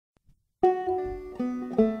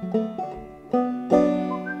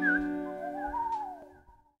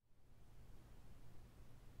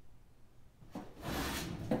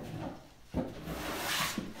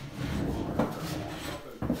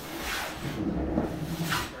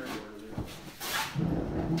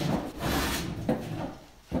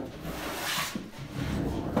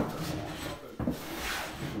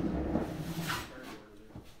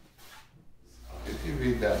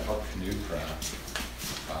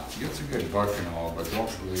It's a good book and all, but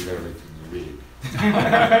don't believe everything you read.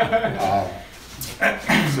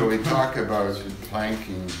 So we talk about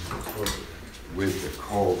planking with the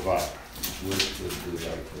cove up, which would be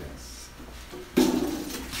like this.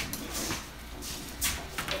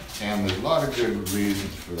 And there's a lot of good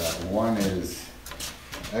reasons for that. One is,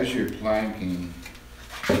 as you're planking,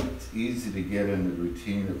 it's easy to get in the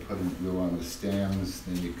routine of putting glue on the stems,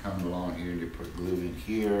 then you come along here and you put glue in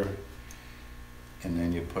here, and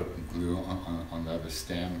then you put glue on the other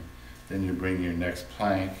stem. Then you bring your next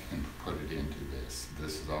plank and put it into this.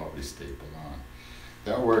 This is already stapled on.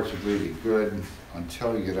 That works really good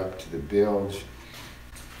until you get up to the bilge.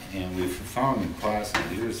 And we found in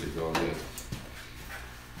classes years ago that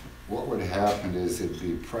what would happen is it'd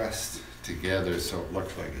be pressed together so it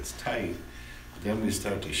looks like it's tight. Then we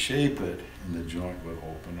start to shape it and the joint would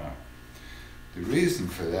open up. The reason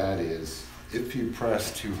for that is if you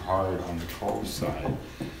press too hard on the cove side,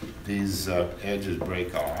 these edges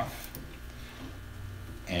break off,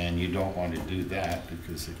 and you don't want to do that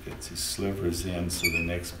because it gets these slivers in so the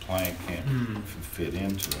next plank can't fit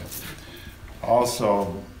into it.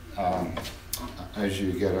 Also, as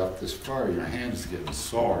you get up this far, your hand's getting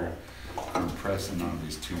sore from pressing on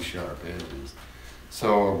these two sharp edges.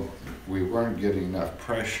 So we weren't getting enough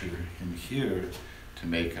pressure in here to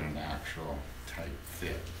make it an actual tight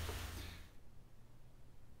fit.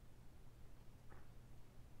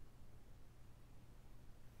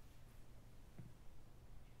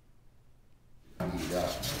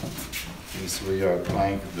 So we have a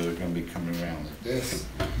plank that are going to be coming around like this.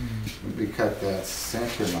 When we cut that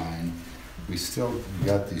center line, we still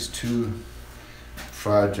got these two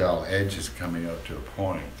fragile edges coming out to a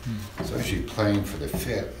point. So as you're playing for the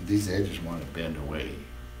fit, these edges want to bend away.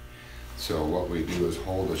 So what we do is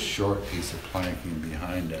hold a short piece of planking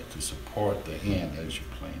behind that to support the end as you're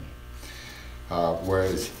playing it.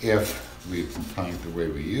 Whereas if we plank the way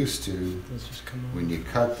we used to, when you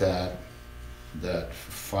cut that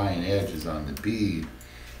fine edge is on the bead,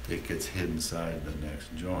 it gets hid inside the next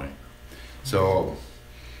joint. So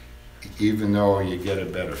even though you get a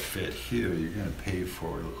better fit here, you're going to pay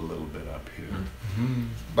for it a little bit up here.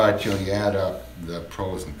 But you add up the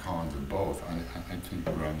pros and cons of both. I think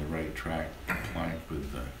we're on the right track to plank with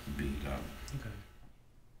the bead up. Okay.